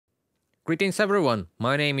Greetings everyone,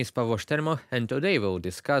 my name is Pavel Shtermo and today we'll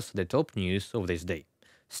discuss the top news of this day,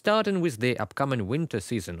 starting with the upcoming winter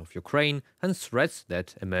season of Ukraine and threats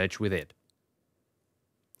that emerge with it.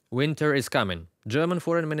 Winter is coming. German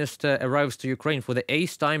Foreign Minister arrives to Ukraine for the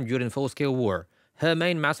 8th time during full-scale war. Her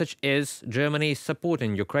main message is Germany is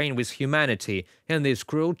supporting Ukraine with humanity in this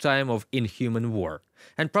cruel time of inhuman war,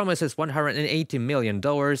 and promises $180 million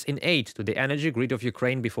in aid to the energy grid of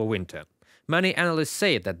Ukraine before winter. Many analysts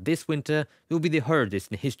say that this winter will be the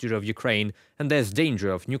hardest in the history of Ukraine, and there's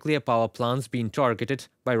danger of nuclear power plants being targeted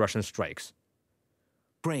by Russian strikes.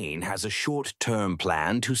 Ukraine has a short-term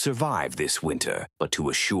plan to survive this winter, but to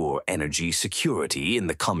assure energy security in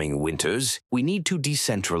the coming winters, we need to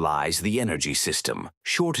decentralize the energy system.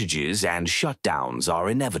 Shortages and shutdowns are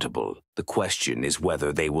inevitable. The question is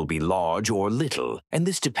whether they will be large or little, and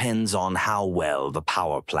this depends on how well the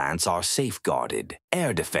power plants are safeguarded.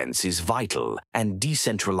 Air defense is vital, and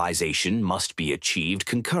decentralization must be achieved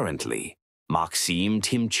concurrently. Maxim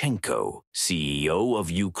Timchenko, CEO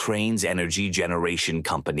of Ukraine's energy generation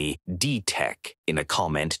company DTEK, in a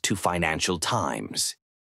comment to Financial Times.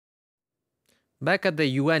 Back at the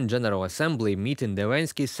UN General Assembly meeting,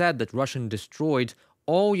 Zelensky said that Russia destroyed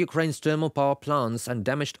all Ukraine's thermal power plants and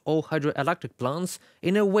damaged all hydroelectric plants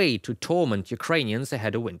in a way to torment Ukrainians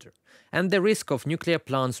ahead of winter. And the risk of nuclear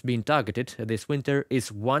plants being targeted this winter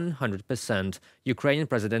is 100%, Ukrainian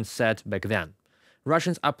president said back then.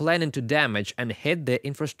 Russians are planning to damage and hit the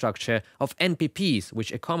infrastructure of NPPs,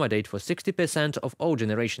 which accommodate for 60% of all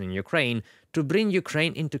generation in Ukraine, to bring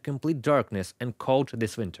Ukraine into complete darkness and cold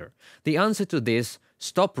this winter. The answer to this: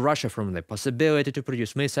 stop Russia from the possibility to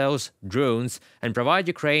produce missiles, drones, and provide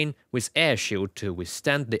Ukraine with air shield to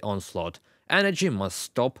withstand the onslaught. Energy must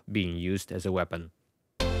stop being used as a weapon.